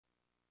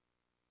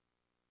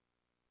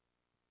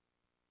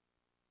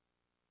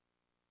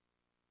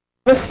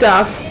the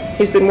stuff.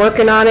 He's been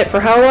working on it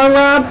for how long,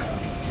 Rob?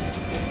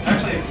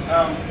 Actually,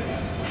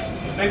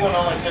 the big one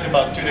only took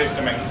about 2 days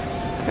to make.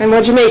 And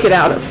what'd you make it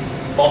out of?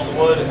 Balsa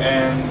wood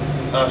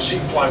and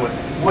sheet plywood,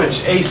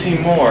 which AC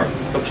Moore,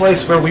 the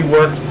place where we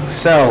work,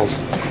 sells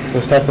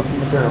this type of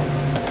material.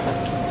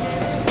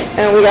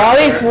 And we got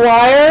all these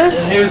wires.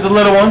 And here's the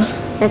little one.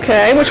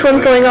 Okay, which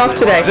one's going off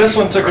today? This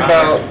one took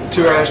about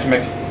 2 hours to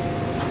make.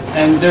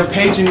 And they're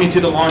paging me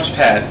to the launch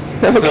pad.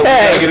 Okay. So we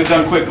gotta get it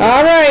done quickly.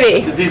 Alrighty.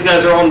 Because these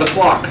guys are on the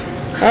clock.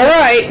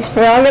 Alright,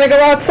 well I'm gonna go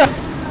outside.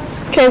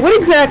 Okay, what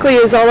exactly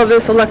is all of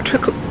this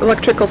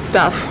electrical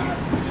stuff?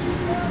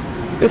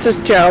 This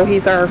is Joe,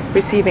 he's our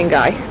receiving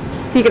guy.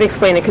 He can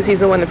explain it because he's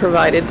the one that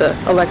provided the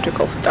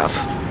electrical stuff.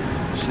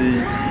 See,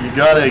 you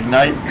gotta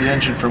ignite the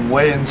engine from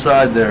way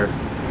inside there.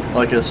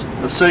 Like a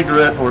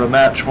cigarette or a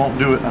match won't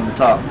do it on the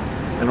top.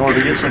 In order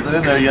to get something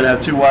in there, you gotta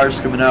have 2 wires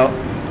coming out,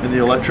 and the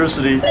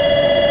electricity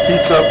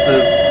heats up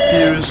the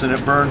fuse and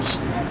it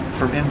burns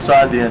from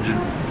inside the engine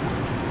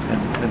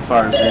and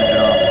fires the engine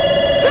off.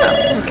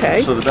 Oh,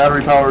 okay. So the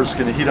battery power is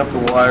gonna heat up the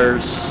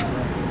wires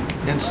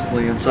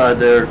instantly inside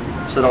there,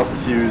 set off the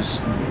fuse,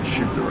 and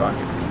shoot the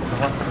rocket.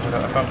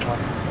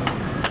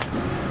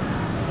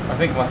 I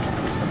think less than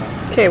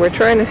that. Okay, we're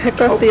trying to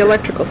hook up the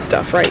electrical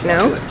stuff right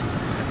now.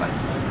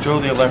 Joe,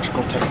 the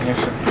electrical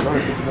technician.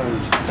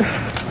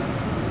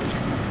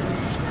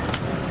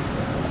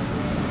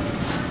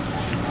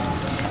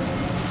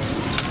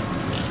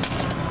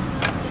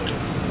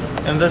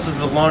 And this is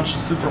the launch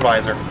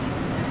supervisor.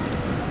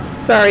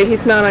 Sorry,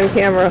 he's not on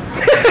camera.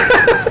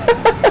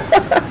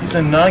 He's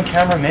a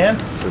non-camera man?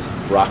 This is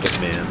Rocket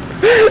Man.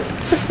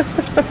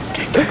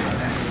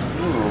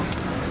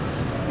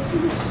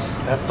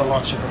 That's the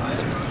launch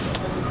supervisor.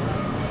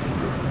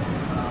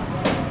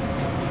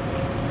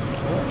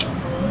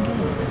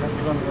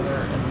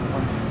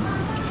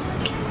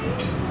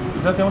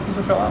 Is that the only piece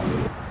that fell out?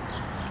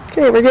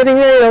 Okay, we're getting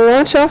ready to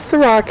launch off the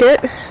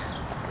rocket.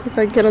 See if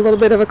I can get a little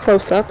bit of a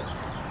close-up.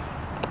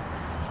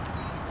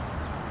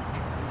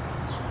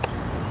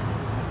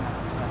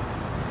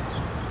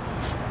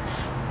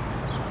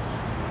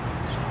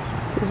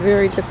 This is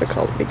very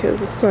difficult because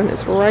the sun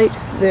is right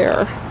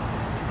there.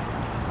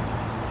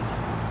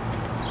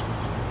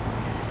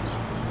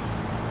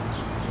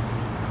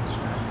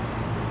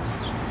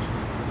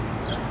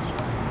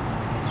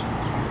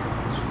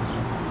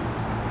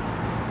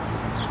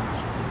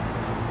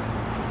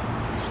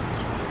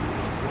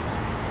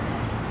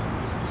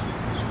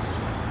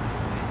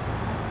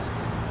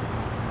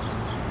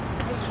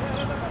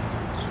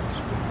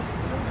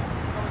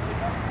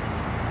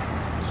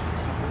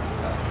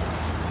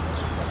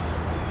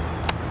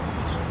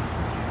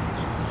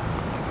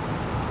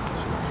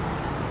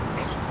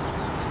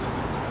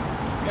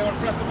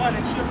 Press the button,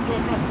 it should go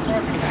across the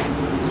parking lot.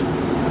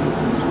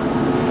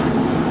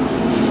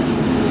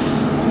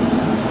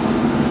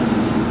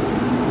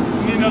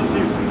 We need another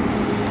fuse.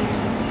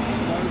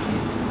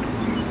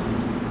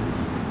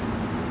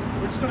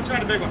 We're just going to try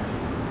the big one.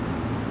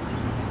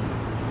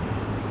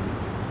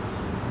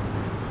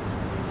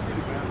 It's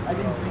pretty bad. I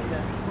didn't think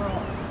that.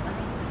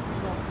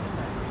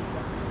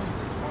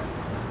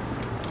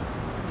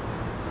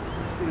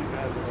 It's pretty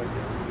bad, but I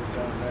guess we just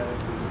got mad at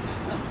this.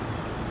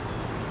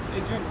 Hey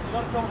Jim, you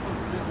gotta film from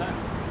this end.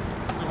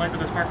 So might do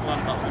this parking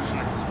lot about this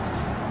end.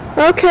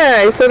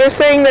 Okay, so they're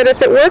saying that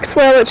if it works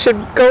well, it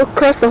should go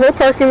across the whole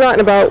parking lot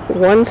in about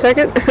 1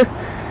 second.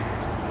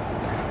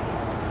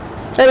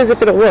 That is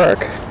if it'll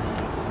work.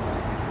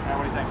 Now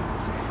what do you think?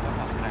 That's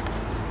not connected.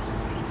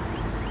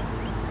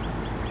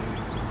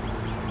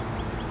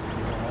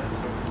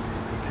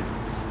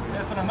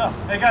 That's enough.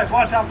 Hey guys,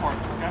 watch out for it,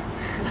 okay?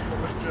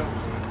 Watch out.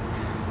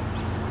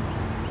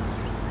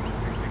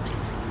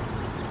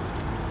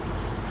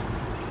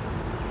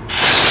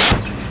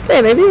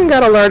 Okay, they've even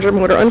got a larger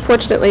motor.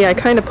 Unfortunately, I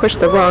kind of pushed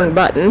the wrong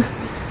button,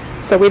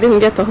 so we didn't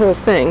get the whole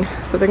thing.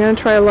 So they're going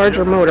to try a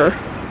larger motor,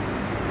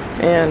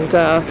 and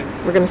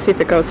we're going to see if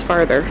it goes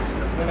farther.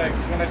 When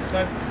I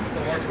decide to put the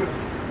large one,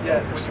 Yeah,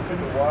 when you put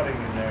the wadding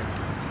in there,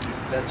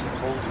 that's what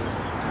holds it.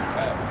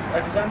 I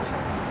designed this for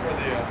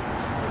the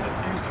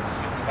fuse to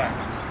stick in the back.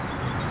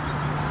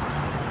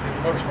 See,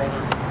 the motor's farther,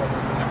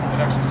 the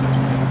next sits right.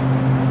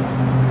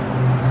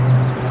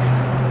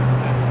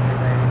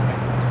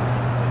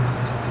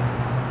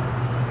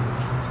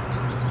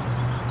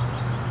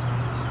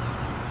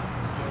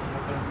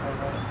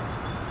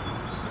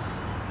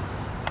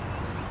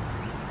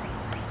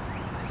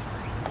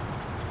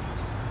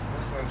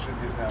 This one should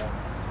get down.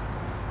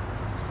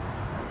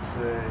 I'd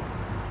say.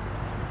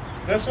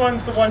 This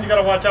one's the one you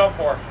gotta watch out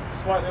for. It's a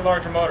slightly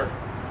larger motor.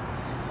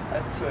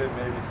 I'd say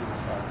maybe to the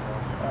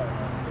sidewalk.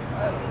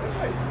 I don't know.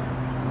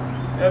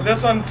 Yeah,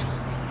 this one's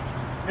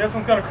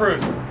gonna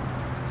cruise. You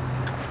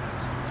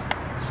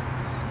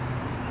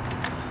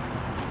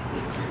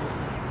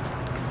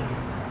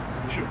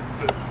should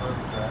put it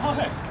further back. Oh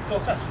hey, it's still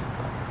attached.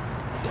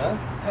 Huh?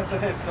 I said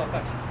hey, it's still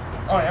attached.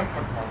 Oh yeah, I'm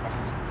putting it back.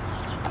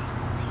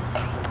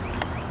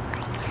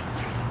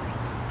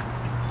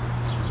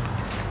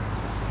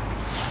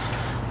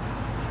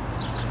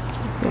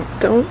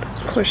 Don't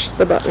push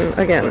the button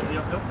again. Slightly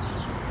uphill.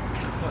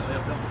 Slightly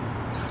uphill.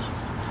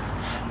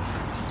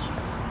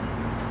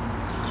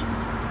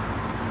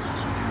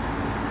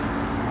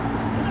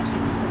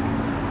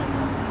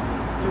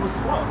 It was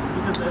slow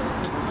because the heat.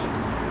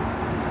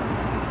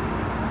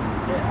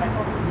 Yeah, I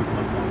thought it would move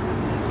much faster.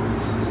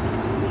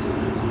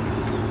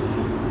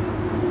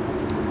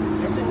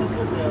 Everything looked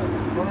good. The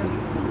burn.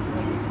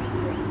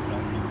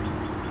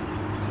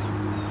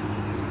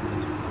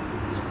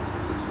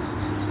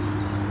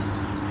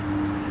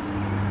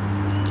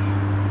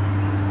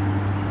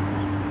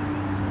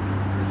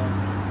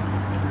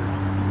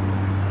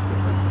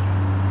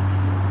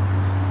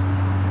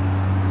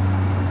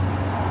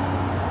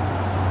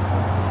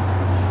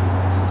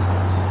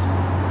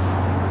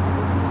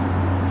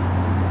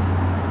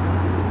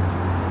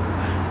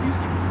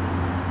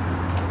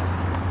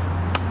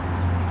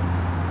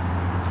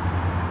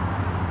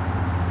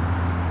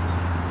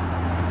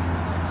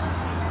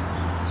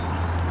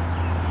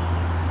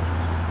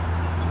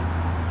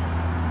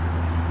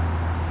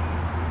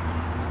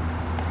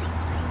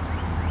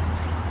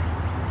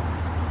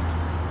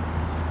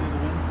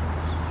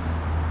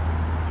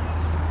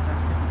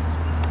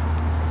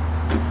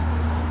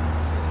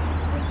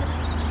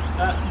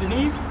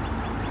 Denise?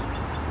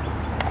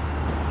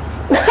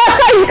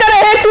 You gotta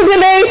hit you,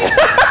 Denise!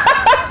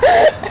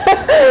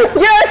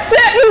 You're a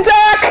sitting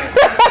duck!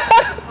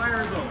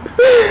 Fire zone.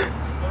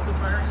 What's the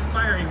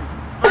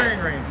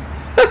firing range?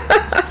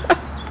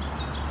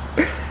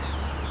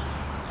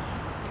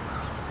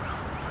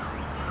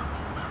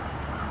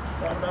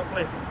 It's all about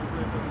placement.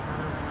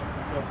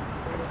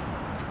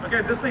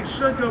 Okay, this thing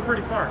should go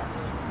pretty far.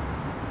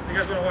 You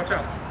guys want to watch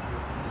out.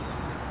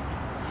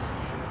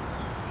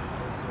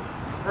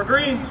 We're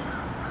green.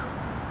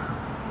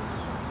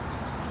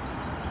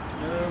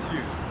 No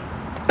fuse.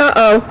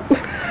 Uh-oh.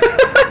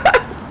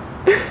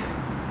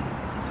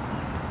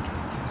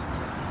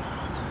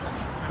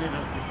 I need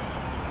another fuse.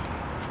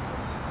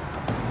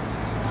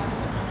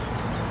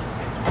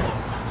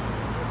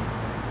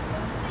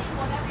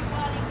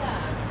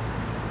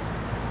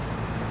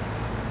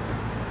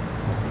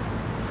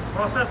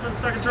 We're all set for the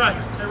second try.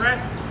 Okay,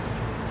 right?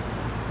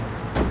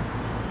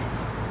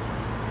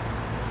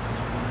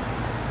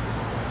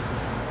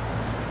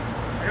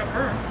 I got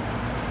burned.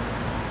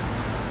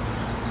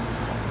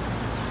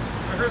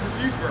 I heard the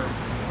fuse burn.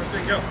 Where'd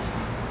they go?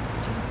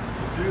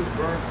 Fuse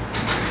burn.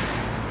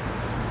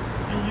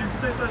 Can you use the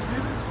same size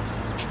fuses?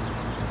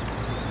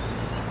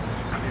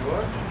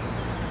 What?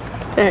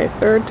 Okay,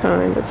 third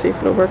time. Let's see if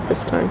it'll work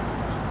this time.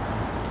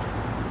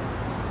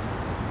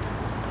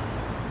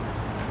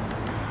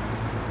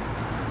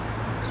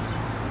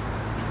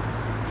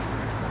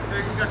 Okay,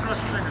 you got to cross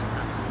your fingers.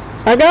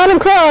 I got him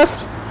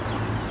crossed.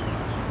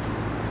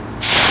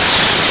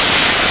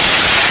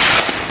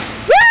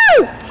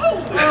 Woo!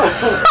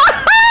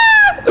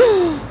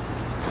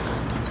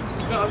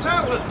 Now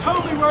that was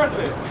totally worth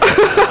it.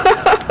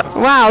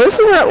 Wow, this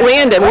is where it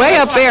landed, way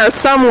up there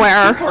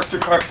somewhere. Parked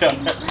your car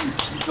down there.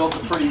 You built a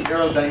pretty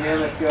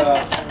aerodynamic,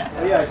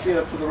 oh yeah, I see it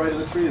up to the right of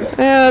the tree there.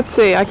 Let's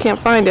see, I can't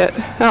find it.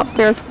 Oh,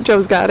 there's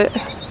Joe's got it.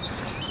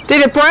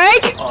 Did it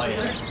break? Oh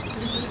yeah.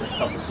 There's a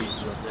couple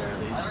pieces up there at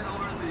least.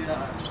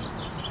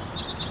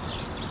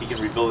 He can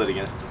rebuild it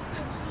again.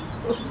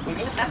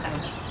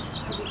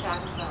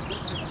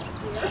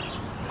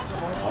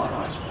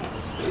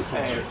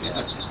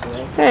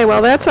 Hey,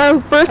 well, that's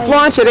our first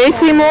launch at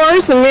AC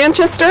Moore's in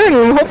Manchester,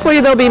 and hopefully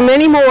there'll be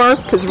many more,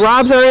 because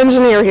Rob's our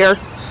engineer here.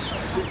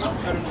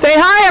 Say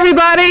hi,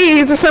 everybody.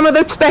 These are some of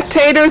the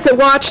spectators that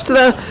watched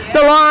the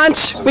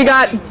launch. We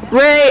got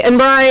Ray and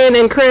Brian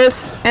and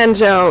Chris and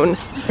Joan.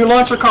 You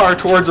launch a car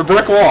towards a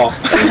brick wall.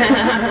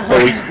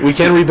 Well, we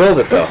can rebuild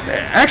it though.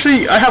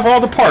 Actually, I have all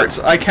the parts.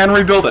 I can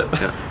rebuild it.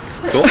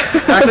 Cool.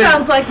 Actually,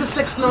 Sounds like the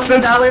 $6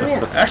 million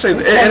man.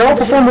 Actually, it all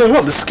performed really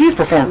well. The skis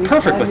performed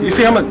perfectly. You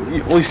see how much?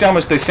 Well, you see how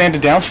much they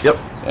sanded down? Yep.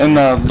 And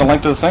the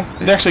length of the thing.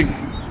 They actually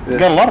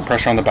got a lot of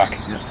pressure on the back.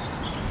 Yeah.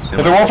 If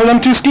it weren't for them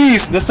two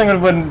skis, this thing would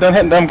have been done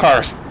hitting them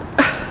cars.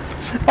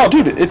 Oh,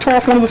 dude, it tore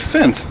off one of the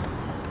fins.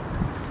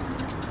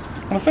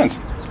 On the fins.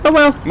 Oh,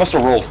 well. Must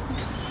have rolled.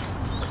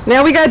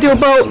 Now we got to do a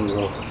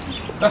boat.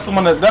 That's the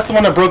one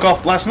that broke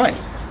off last night.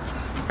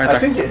 Right there. I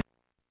think it